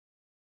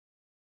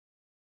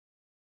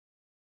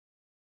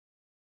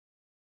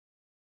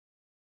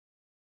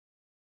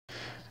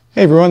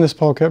Hey everyone, this is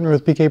Paul Kepner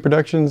with PK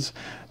Productions.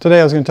 Today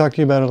I was going to talk to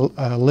you about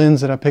a lens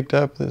that I picked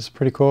up that's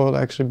pretty cool.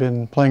 I've actually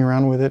been playing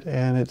around with it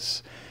and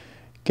it's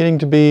getting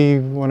to be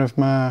one of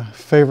my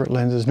favorite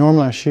lenses.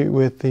 Normally I shoot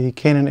with the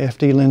Canon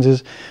FD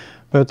lenses,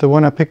 but the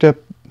one I picked up,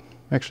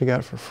 actually got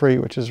it for free,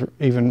 which is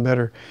even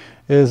better,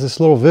 is this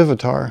little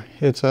Vivitar.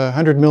 It's a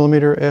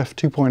 100mm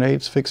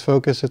f.2.8 fixed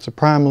focus. It's a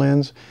prime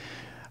lens.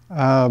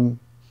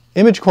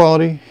 Image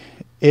quality,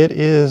 it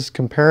is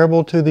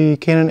comparable to the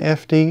Canon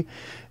FD,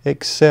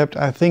 except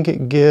I think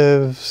it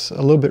gives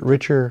a little bit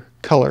richer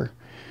color.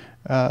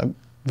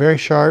 Very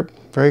sharp,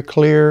 very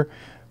clear,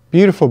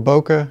 beautiful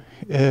bokeh.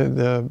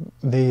 The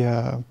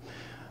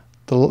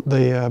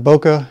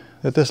bokeh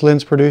that this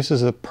lens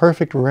produces is a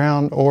perfect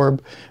round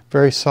orb,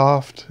 very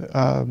soft,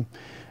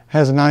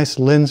 has a nice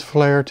lens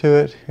flare to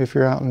it if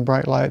you're out in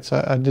bright lights.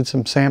 I did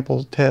some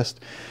sample tests,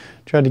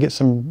 tried to get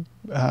some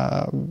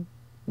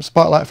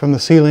spotlight from the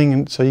ceiling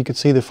and so you could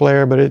see the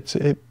flare, but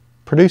it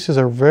produces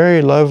a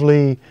very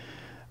lovely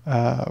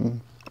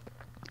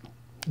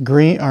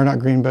green, or not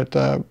green, but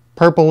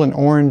purple and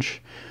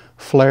orange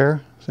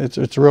flare.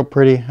 It's real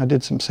pretty. I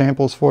did some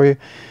samples for you.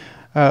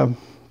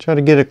 Try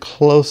to get a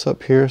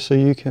close-up here so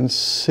you can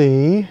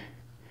see.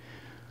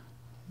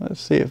 Let's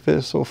see if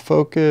this will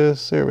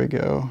focus. There we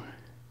go.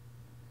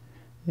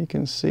 You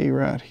can see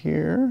right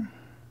here.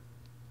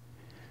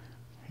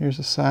 Here's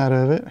the side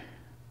of it.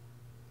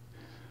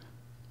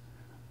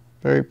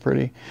 Very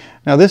pretty.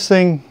 Now this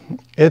thing,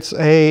 it's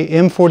a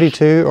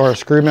M42 or a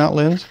screw mount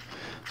lens,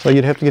 so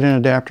you'd have to get an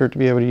adapter to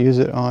be able to use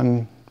it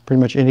on pretty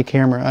much any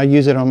camera. I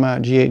use it on my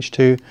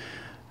GH2,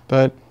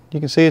 but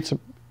you can see it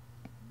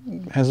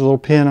has a little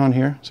pin on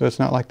here, so it's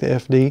not like the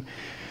FD.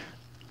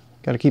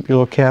 Got to keep your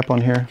little cap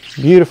on here.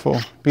 Beautiful,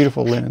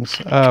 beautiful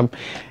lens.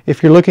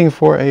 If you're looking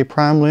for a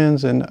prime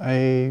lens and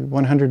a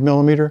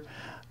 100mm,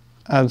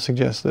 I'd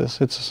suggest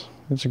this. It's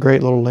a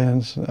great little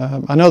lens.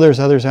 I know there's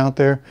others out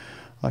there,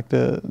 like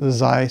the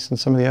Zeiss and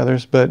some of the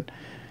others, but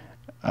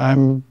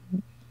you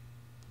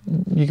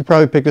could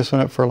probably pick this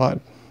one up for a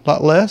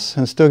lot less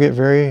and still get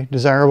very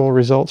desirable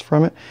results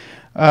from it.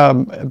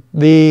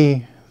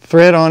 The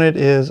thread on it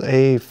is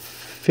a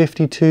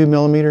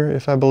 52mm,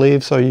 if I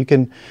believe, so you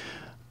can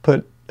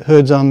put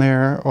hoods on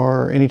there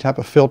or any type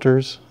of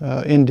filters,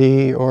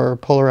 ND or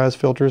polarized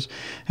filters. It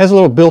has a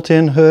little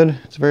built-in hood.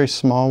 It's a very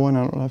small one.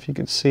 I don't know if you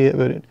can see it,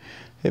 but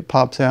it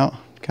pops out.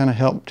 Kind of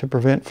help to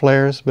prevent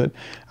flares, but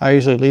I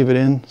usually leave it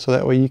in so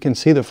that way you can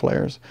see the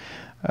flares.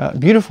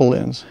 Beautiful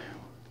lens.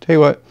 Tell you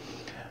what,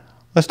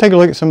 let's take a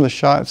look at some of the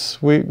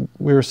shots. We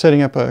were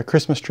setting up a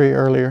Christmas tree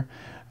earlier,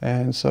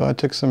 and so I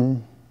took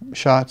some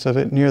shots of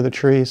it near the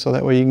tree so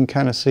that way you can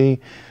kind of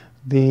see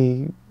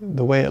the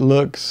way it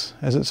looks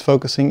as it's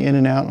focusing in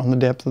and out on the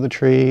depth of the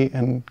tree,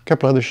 and a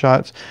couple other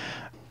shots.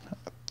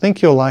 I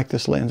think you'll like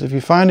this lens. If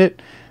you find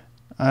it,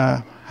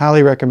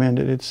 highly recommend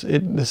it.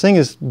 This thing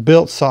is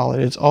built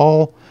solid. It's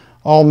all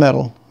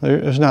metal.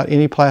 There's not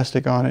any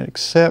plastic on it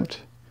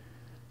except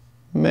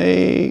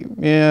the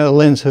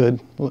lens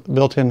hood,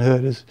 built-in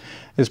hood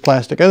is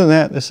plastic. Other than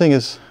that, this thing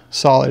is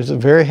solid. It's a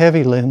very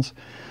heavy lens,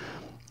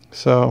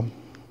 so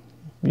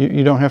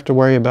you don't have to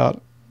worry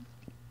about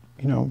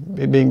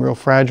it being real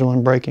fragile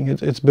and breaking.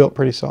 It's built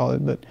pretty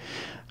solid. But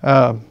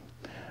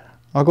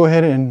I'll go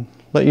ahead and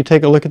let you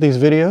take a look at these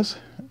videos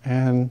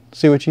and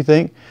see what you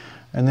think,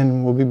 and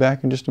then we'll be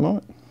back in just a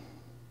moment.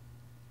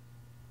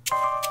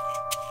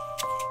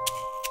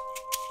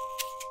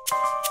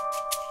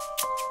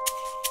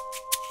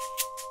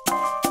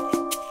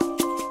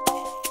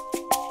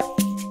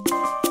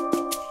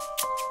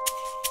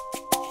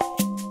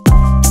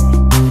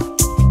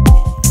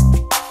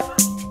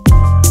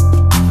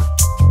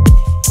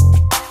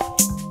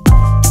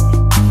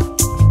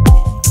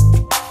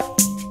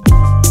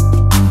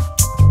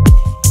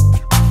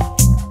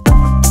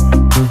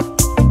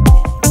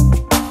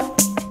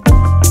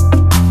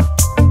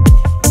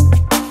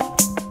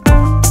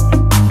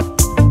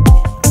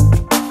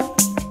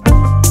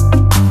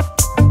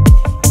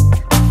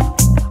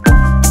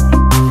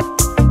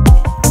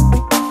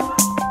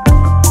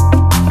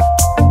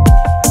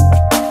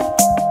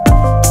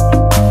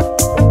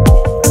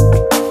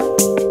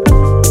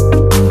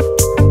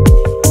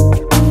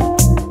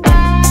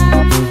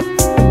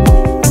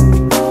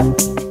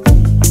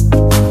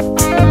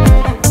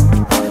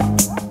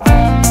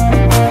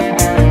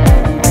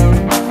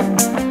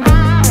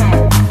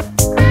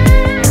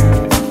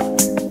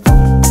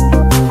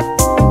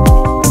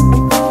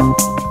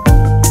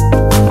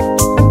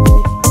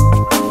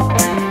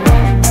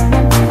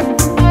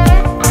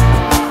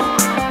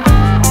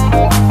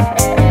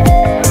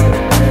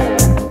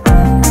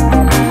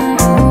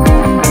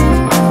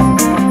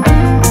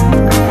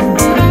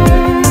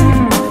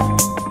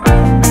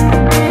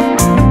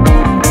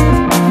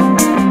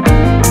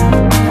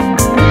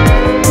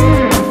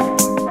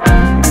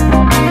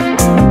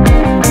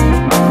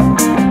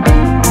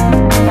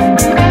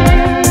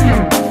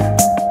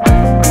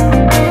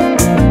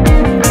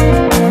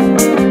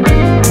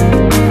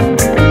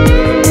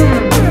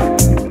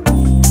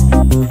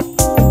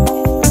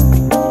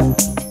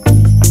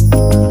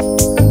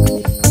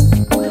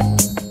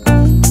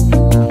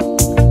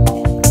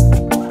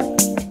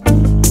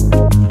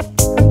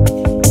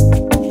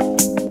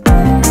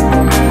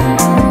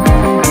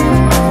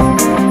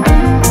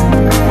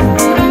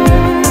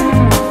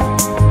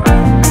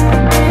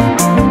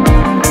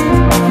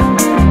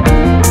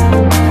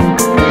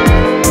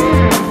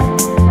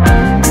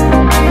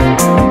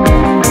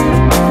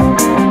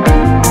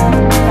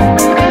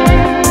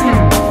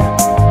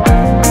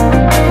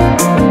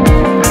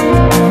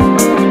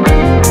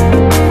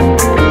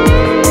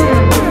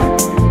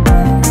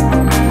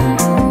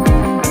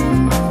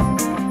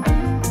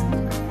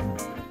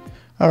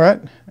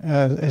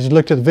 you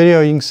looked at the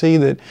video, you can see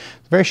that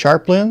it's a very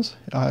sharp lens.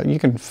 You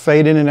can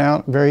fade in and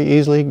out very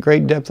easily,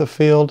 great depth of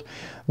field.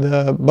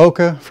 The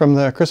bokeh from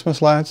the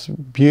Christmas lights,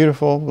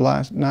 beautiful,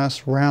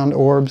 nice round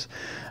orbs.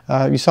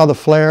 You saw the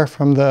flare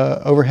from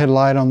the overhead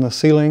light on the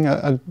ceiling.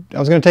 I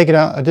was going to take it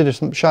out. I did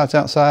some shots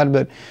outside,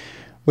 but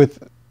I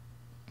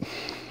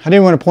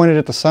didn't want to point it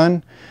at the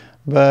sun,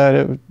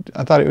 but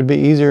I thought it would be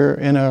easier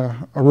in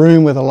a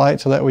room with a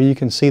light, so that way you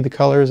can see the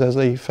colors as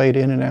they fade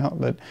in and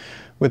out. But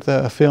with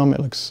the film, it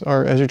looks,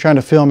 or as you're trying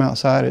to film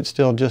outside, it's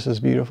still just as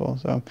beautiful.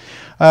 So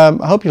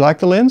I hope you like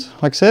the lens.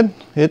 Like I said,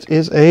 it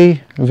is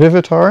a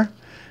Vivitar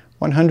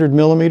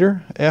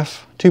 100mm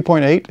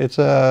f.2.8. It's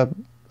a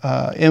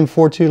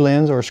M42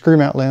 lens, or a screw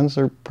mount lens.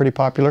 They're pretty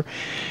popular.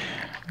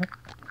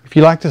 If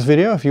you like this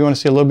video, if you want to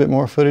see a little bit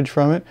more footage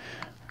from it,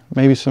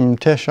 maybe some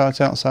test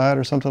shots outside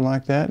or something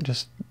like that,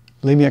 just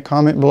leave me a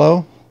comment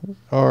below,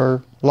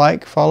 or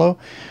like, follow.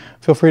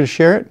 Feel free to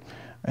share it.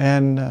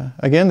 And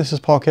again, this is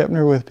Paul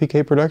Kepner with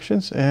PK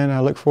Productions, and I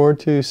look forward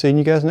to seeing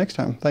you guys next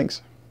time.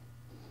 Thanks.